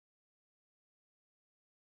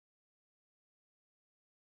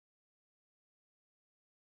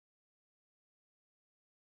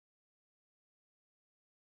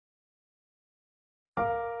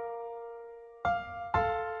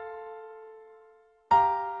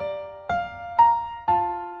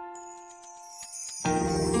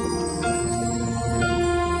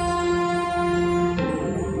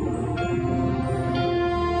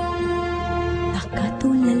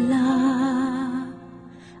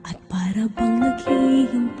para bang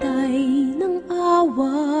naghihintay ng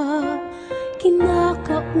awa.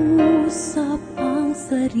 Kinakausap ang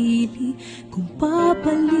sarili, kung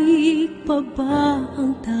babalik pa ba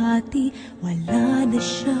ang dati. Wala na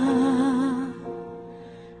siya,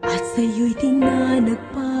 at sa'yo'y di na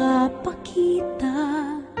nagpapakita.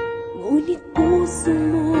 Ngunit puso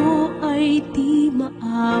mo ay di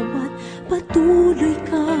maawat, patuloy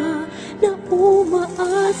ka na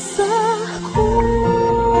umaasa. Kung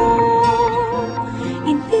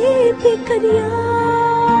inibig ka niya,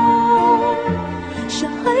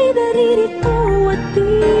 siya ay naririto at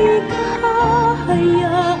di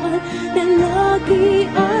kahayaan na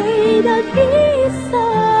lagi ay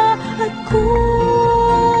nag-isa. At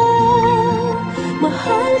kung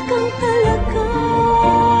mahal kang talaga,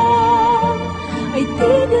 ay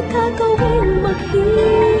di niya gagawing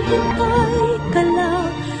maghihintay ka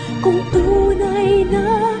lang. Kung tunay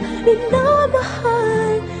na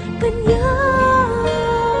minamahal ka niya.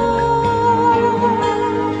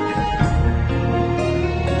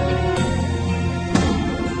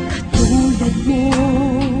 Katulad mo,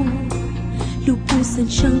 lubusan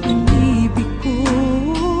siyang inibig ko,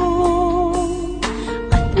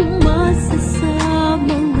 at umasa sa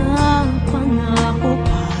mga pangako.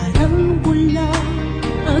 Parang bulan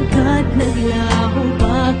agad naglaho.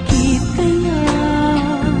 Bakit kaya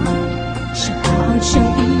siya ang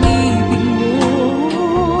siyang inibig mo,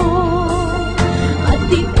 at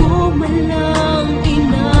di ko man lang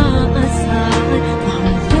inaasahan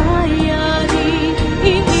mangyayaring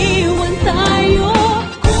iniwan tayo.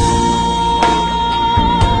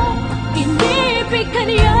 Kung inibig ka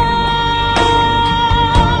niya,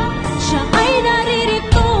 siya ay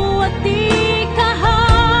naririto at di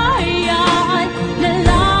kahayaan na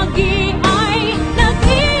lagi ay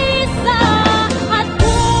nag-isa. At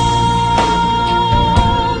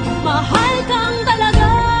kung mahal kang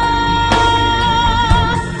talaga,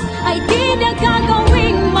 ay di na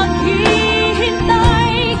gagawing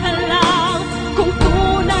maghihintay ka lang. Kung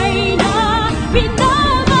tunay na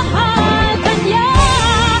minamahal ka niya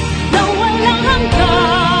na walang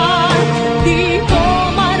hanggan, di mo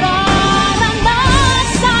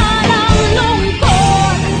mararanasan ang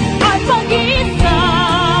lungkot at pag-isa.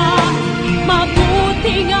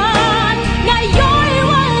 Mabuti nga't ngayon'y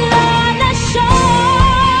wala na siya.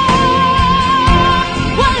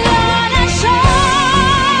 Wala na siya.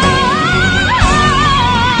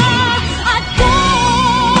 At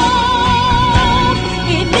kung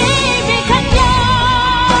inibig ka niya,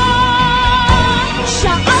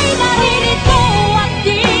 siya ay naririto at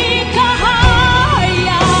di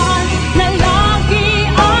kahayaan na lagi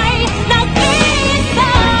ay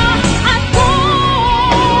nag-isa. At kung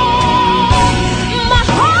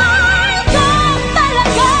mahal kang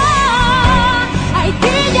talaga, ay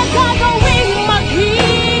di niya gagawing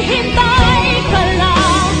maghihintay ka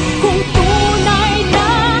lang. Kung tunay na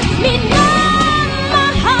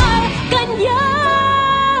minamahal ka niya.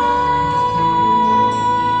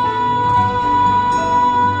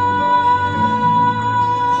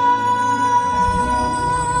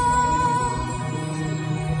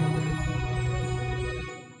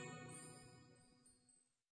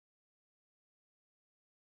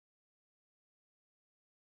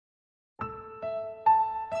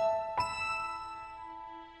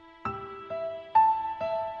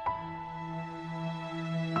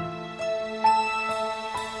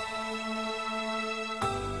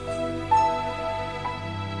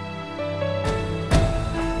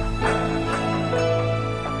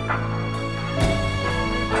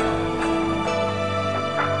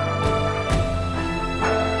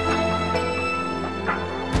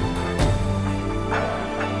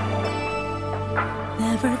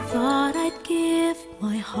 Never thought I'd give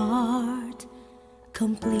my heart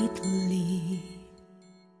completely.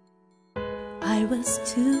 I was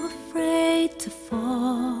too afraid to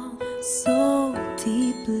fall so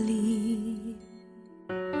deeply.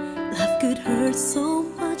 Love could hurt so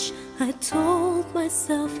much, I told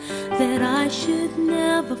myself that I should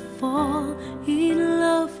never fall in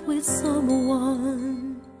love with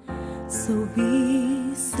someone so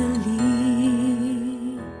easily.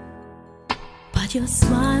 But your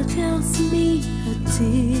smile tells me a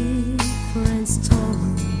different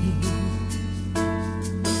story.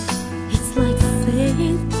 It's like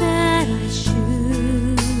saying that I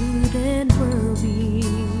shouldn't worry.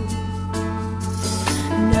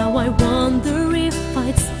 Now I wonder if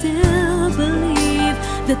I'd still believe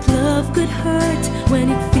that love could hurt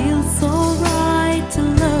when it feels so right to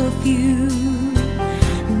love you.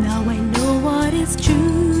 Now I know what is true.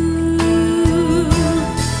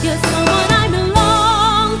 You're someone I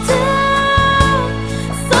belong to,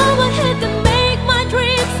 someone who can make my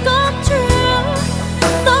dreams come true.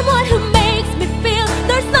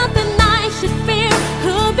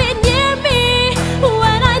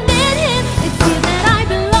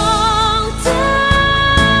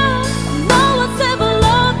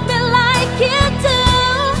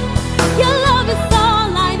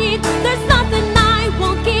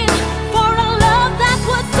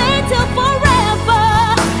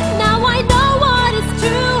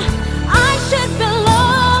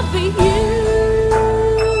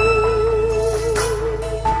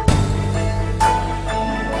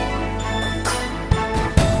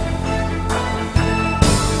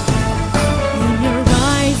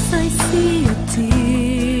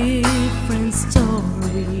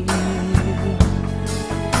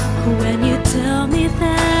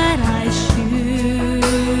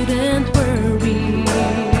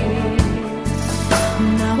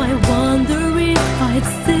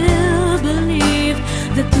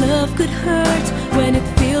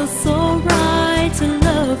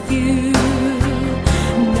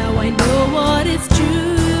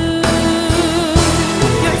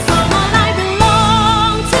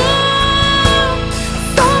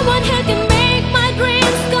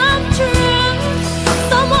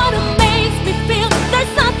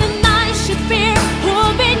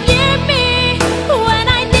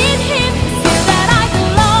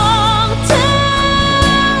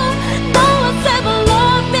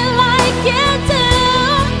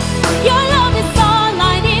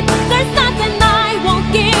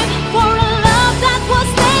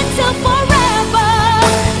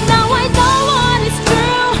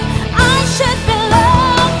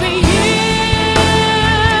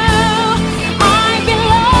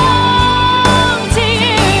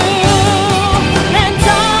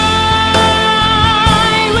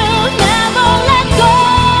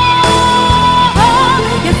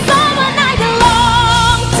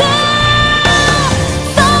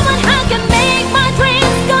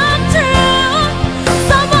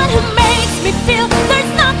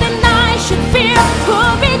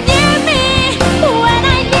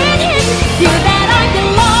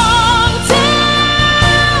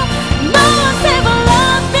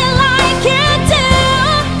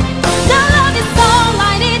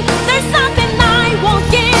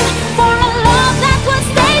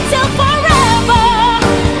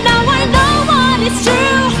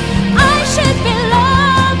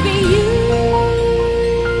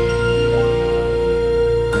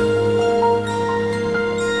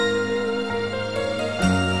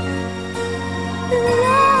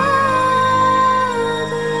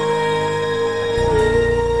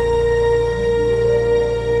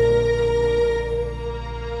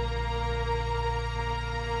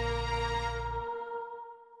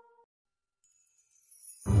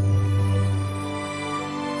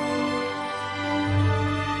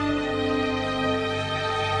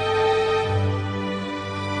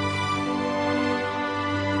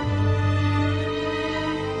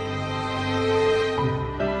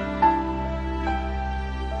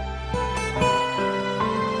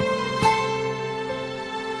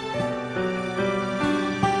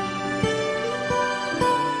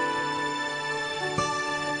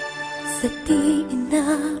 Sa di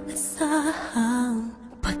inaasahang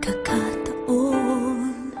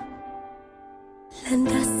pagkakataon,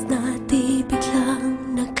 landas na di biglang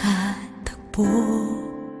nagkatagpo.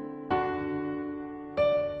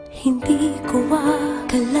 Hindi ko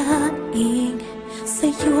akalaing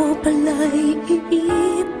sa'yo pala'y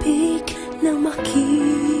iibig na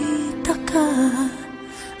makita ka.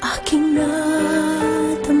 Aking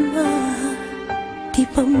nadama, di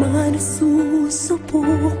pa man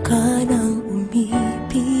nasusubukan ang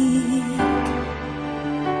umibig.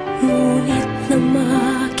 Ngunit na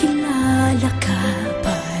makilala ka,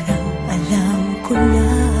 parang alam ko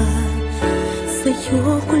na.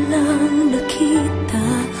 Sa'yo ko lang nakita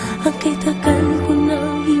ang kay tagal ko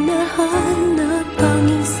nang hinahanap.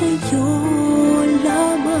 Tanging sa'yo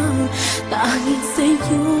lamang, tanging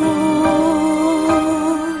sa'yo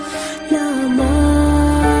lamang.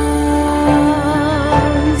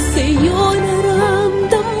 Sa'yo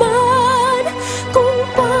naramdaman kung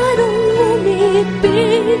paano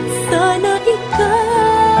umibig. Sana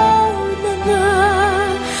ikaw na nga.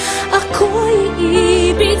 Ako'y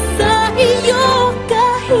ibig sa iyo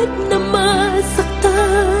kahit na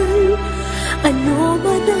masaktan. Ano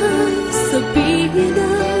man ang sabihin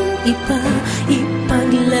ng iba,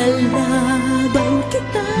 ipaglalaban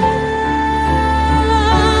kita.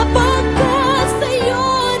 Pagkat sa'yo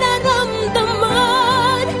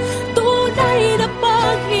naramdaman tunay na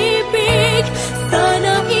pag-ibig.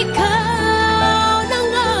 Sana ikaw na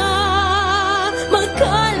nga.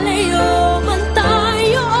 Magkalayo man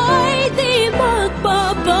tayo ay di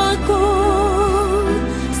magbabago.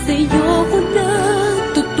 Sa'yo ko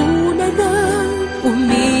natutunan ang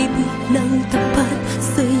umibig ng tapat.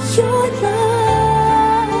 Sa'yo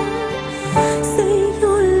lang,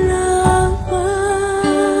 sa'yo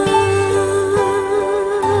lamang.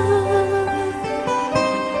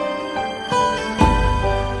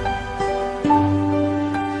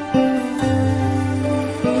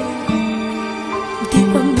 Di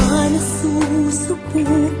pa man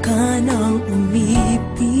nasusubukan ang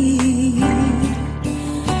umibig.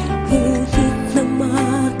 Ngunit na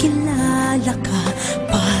makilala ka,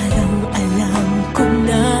 parang alam ko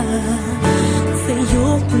na.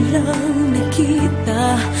 Sa'yo ko lang nakita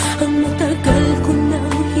ang matagal ko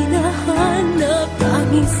nang hinahanap.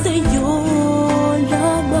 Tanging sa'yo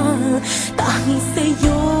lamang, tanging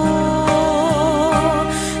sa'yo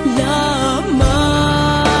lamang.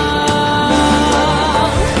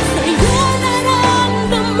 Sa'yo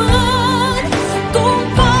naramdaman kung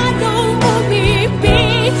paano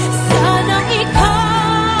umibig. Sana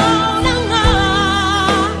ikaw na nga.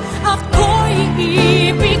 Ako'y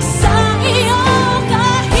ibig sa iyo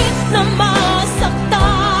kahit na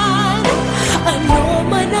masaktan. Ano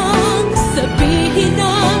man ang sabihin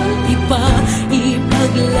ng iba,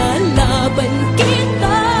 ipaglalaban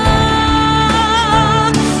kita.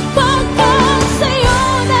 Pagkat sa'yo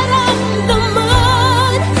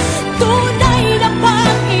naramdaman tunay na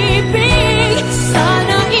pag-ibig.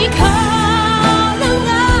 Sana ikaw na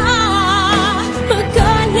nga.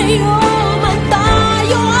 Magkalayo man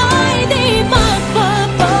tayo ay di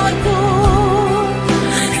magbabago.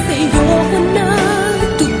 Sa'yo ko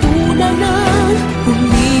natutunan ang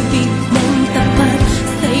umibig ng tapat.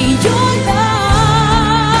 Sa'yo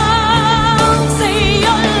lang,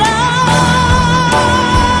 sa'yo lang.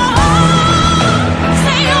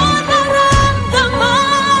 Sa'yo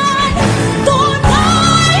naramdaman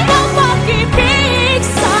tunay na pag-ibig.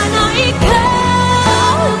 Sana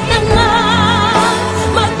ikaw na nga.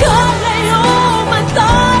 Magkalayo man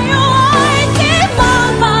tayo ay di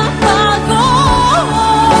mababago.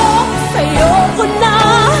 Sa'yo ko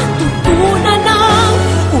natutunan ang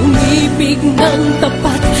umibig ng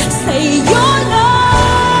tapat. Sa'yo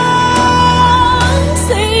lang,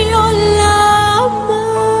 sa'yo lamang.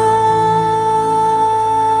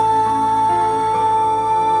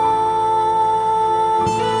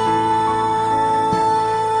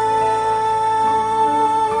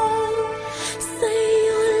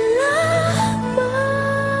 Sa'yo lamang.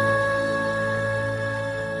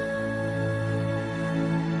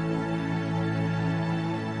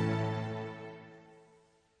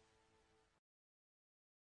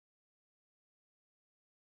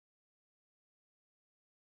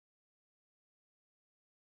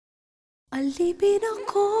 Alipin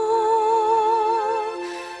ako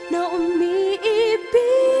na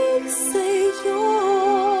umiibig sa'yo.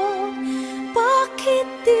 Bakit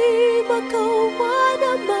di magawa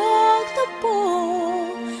na magtagpo?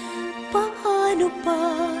 Paano pa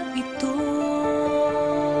ito?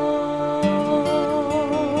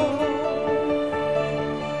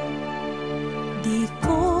 Di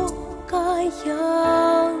ko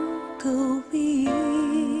kayang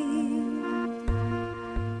gawin.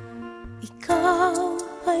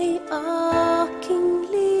 aking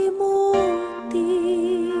limutin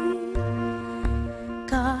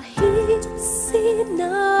kahit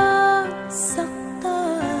sinasaktan.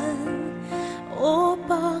 O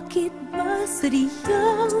bakit ba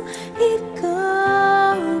sadyang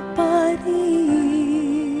ikaw pa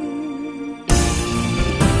rin?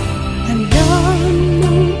 Alam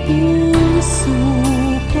ng puso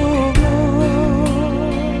ko,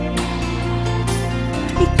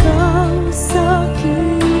 ikaw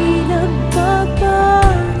sa'kin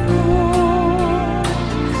nagbabago.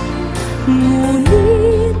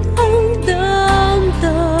 Ngunit ang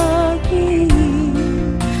damdamin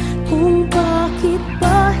kung bakit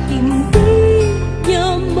ba hindi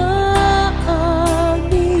niya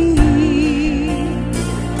maamin.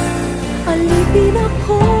 Alipin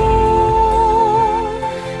ako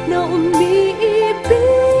na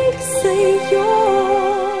umiibig sa'yo.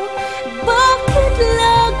 Bakit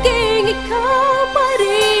laging ikaw pa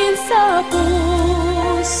rin sa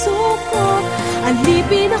puso ko?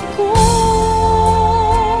 Alipin ako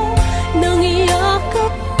ng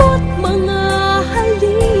iyakap mo't mga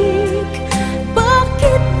halik.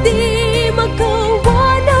 Bakit di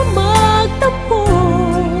magawa na magtampo?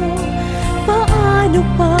 Paano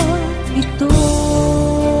pa ito?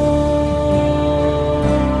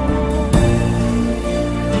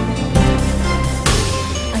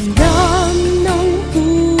 Alam ng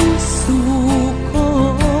puso ko,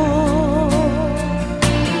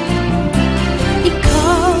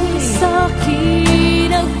 ikaw sa'kin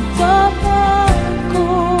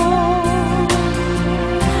nagbabago.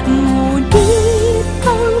 Ngunit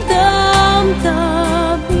ang damdamin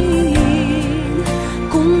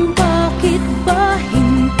kung bakit ba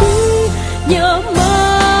hindi niya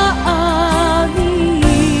maamin.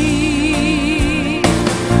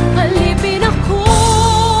 Alipin ako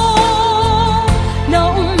na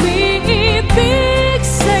umiibig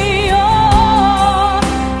sa'yo.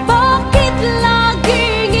 Bakit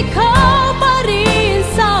laging ikaw pa rin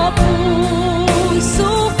sa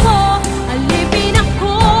puso ko? Alipin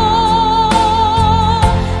ako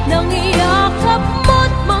ng iyakap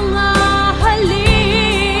mo't mga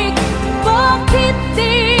halik. Bakit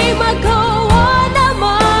di magawa na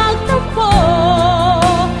magtampo?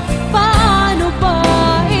 Paano ba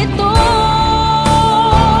ito?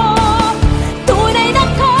 Tunay na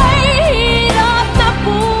kahirap na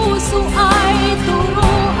puso ay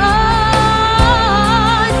turuan.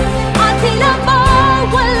 At tila ba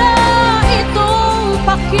wala itong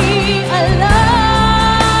pakialam?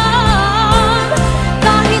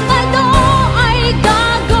 Kahit ano ay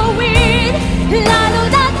gagawin, lalo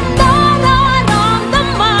na't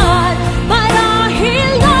nararamdaman.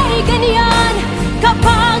 Marahil nga'y ganyan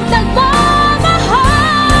kapag nagmamahal.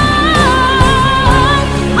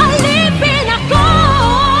 Alipin ako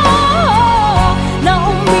na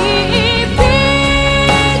umiibig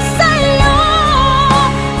sa'yo.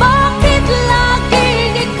 Bakit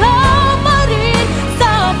laging ikaw pa rin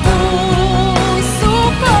sa puso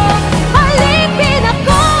ko? Alipin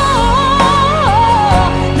ako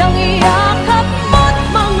ng iyakap mo't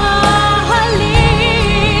mga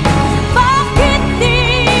halik. Bakit di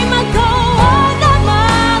magawa na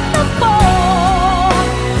magtampo?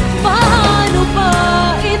 Paano ba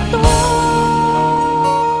ito?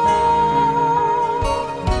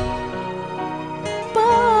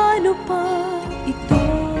 Paano pa ito?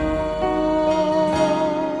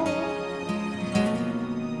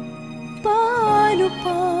 Paano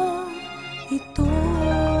pa ito?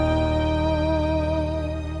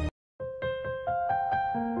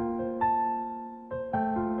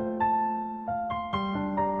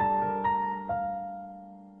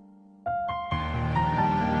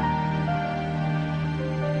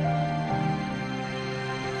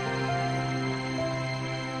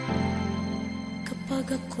 Kapag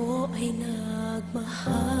ako ay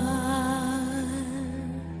nagmahal,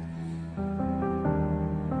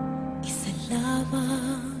 isa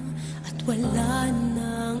lamang at wala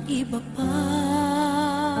nang iba pa.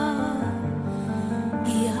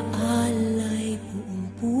 Iaalay buong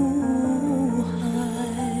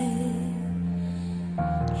buhay,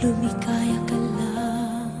 lumikaya ka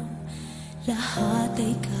lang, lahat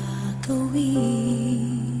ay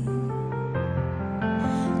gagawin.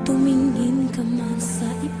 Tumingin ka man sa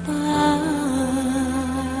iba,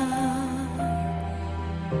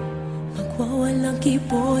 magwawalang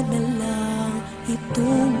kibo na lang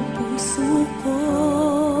itong puso ko.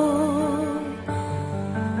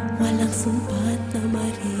 Walang sumpat na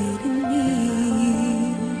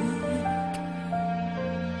maririnig,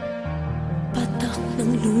 patak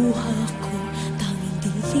ng luha ko, tanging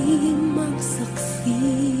dilim ang saksi.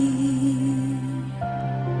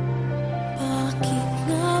 Bakit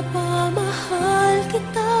nga ba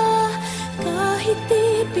Kahit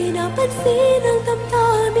di pinapansin ang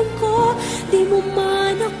damdamin ko, di mo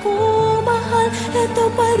man ako mahal,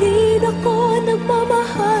 eto pa rin ako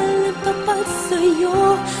nagmamahal ng tapat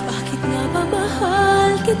sa'yo. Bakit nga ba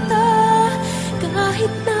mahal kita?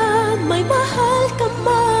 Kahit na may mahal ka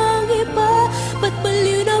mang iba, ba't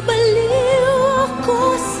baliw na baliw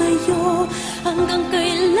ako sa'yo? Hanggang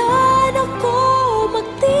kailan ako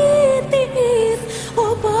magtitiis?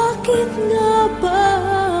 O bakit nga ba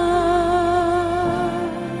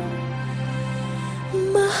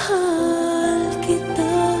mahal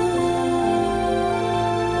kita?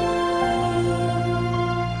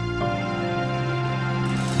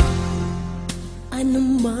 Ano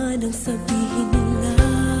man ang sabihin nila,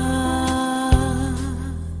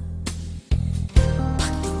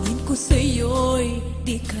 pagtingin ko sa'yo'y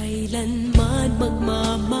di kailanman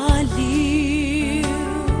magmamaliw.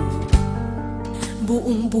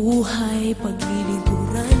 Buong buhay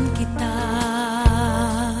paglilingkuran kita,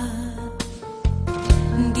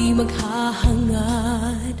 hindi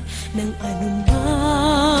maghahangad ng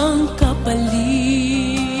anumang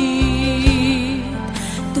kapalit.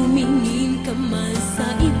 Tumingin ka man sa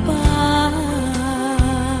iba,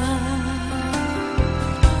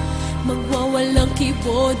 magwawalang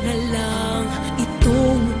kibod na lang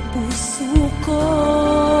itong puso ko.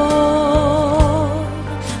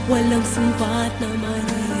 Walang sumbat na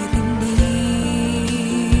maririnig,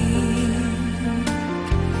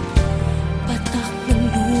 patak ng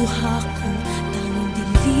luha ko, tanging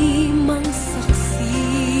dilim ang saksi.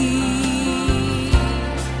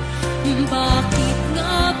 Bakit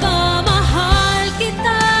nga ba mahal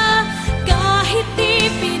kita? Kahit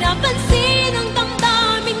di pinapansin ang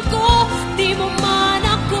damdamin ko, di mo man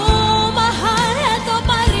ako mahal, eto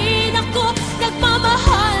pa rin ako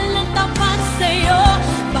nagmamahal ng tapat sa'yo.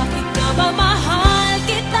 Bakit nga ba mahal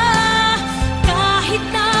kita? Kahit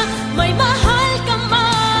na may mahal ka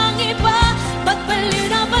mang iba, ba't baliw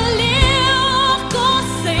na baliw ako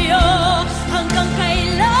sa'yo? Hanggang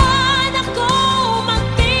kailan ako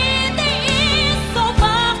magtitiis? O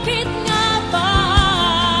bakit nga ba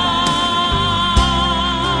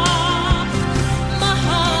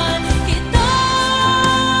mahal kita?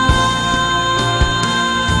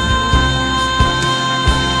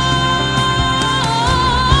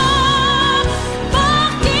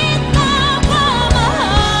 Bakit nga ba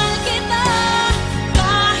mahal kita?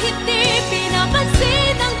 Kahit di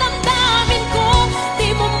pinapansin ang damdamin ko, di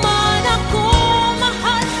mo man ako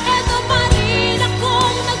mahal, eto pa rin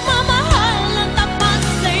akong nagmamahal ng tapat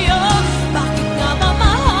sa'yo. Bakit nga ba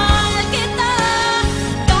mahal kita?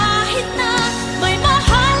 Kahit na may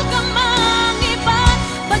mahal ka mang iba,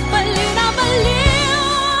 ba't baliw na baliw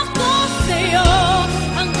ako sa'yo?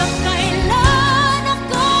 Hanggang kailan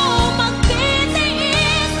ako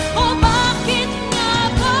magtitiis? O bakit nga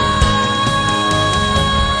ba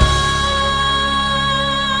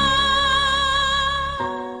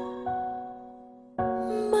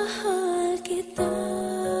mahal kita?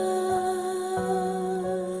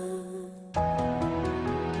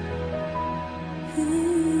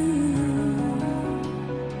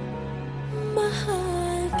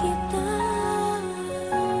 Mahal kita.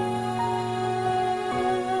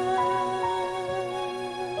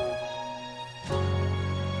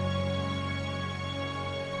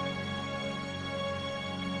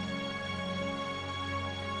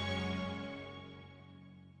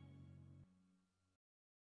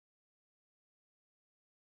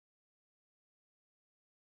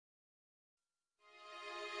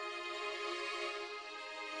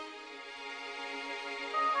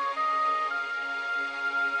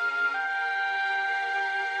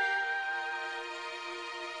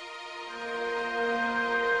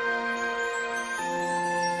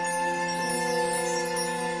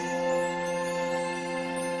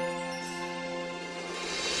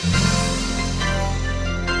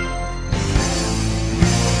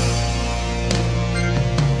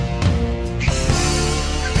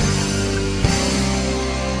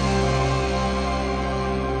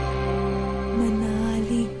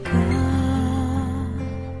 Manalig ka,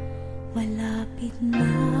 malapit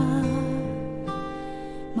na,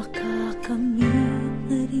 makakamit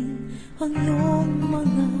na rin ang iyong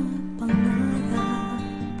mga pangarap.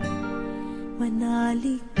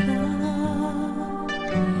 Manalig ka,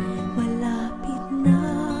 malapit na,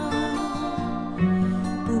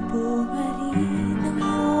 bubunga rin ang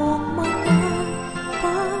iyong mga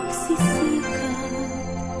pagsisikap.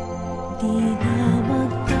 Di na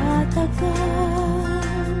magtatagal,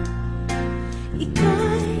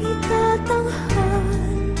 ika'y itatanghal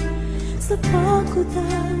sa pagod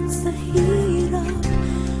at sa hirap,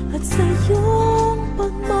 at sa iyong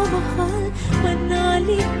pagmamahal.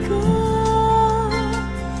 Manalig ka,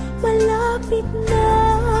 malapit na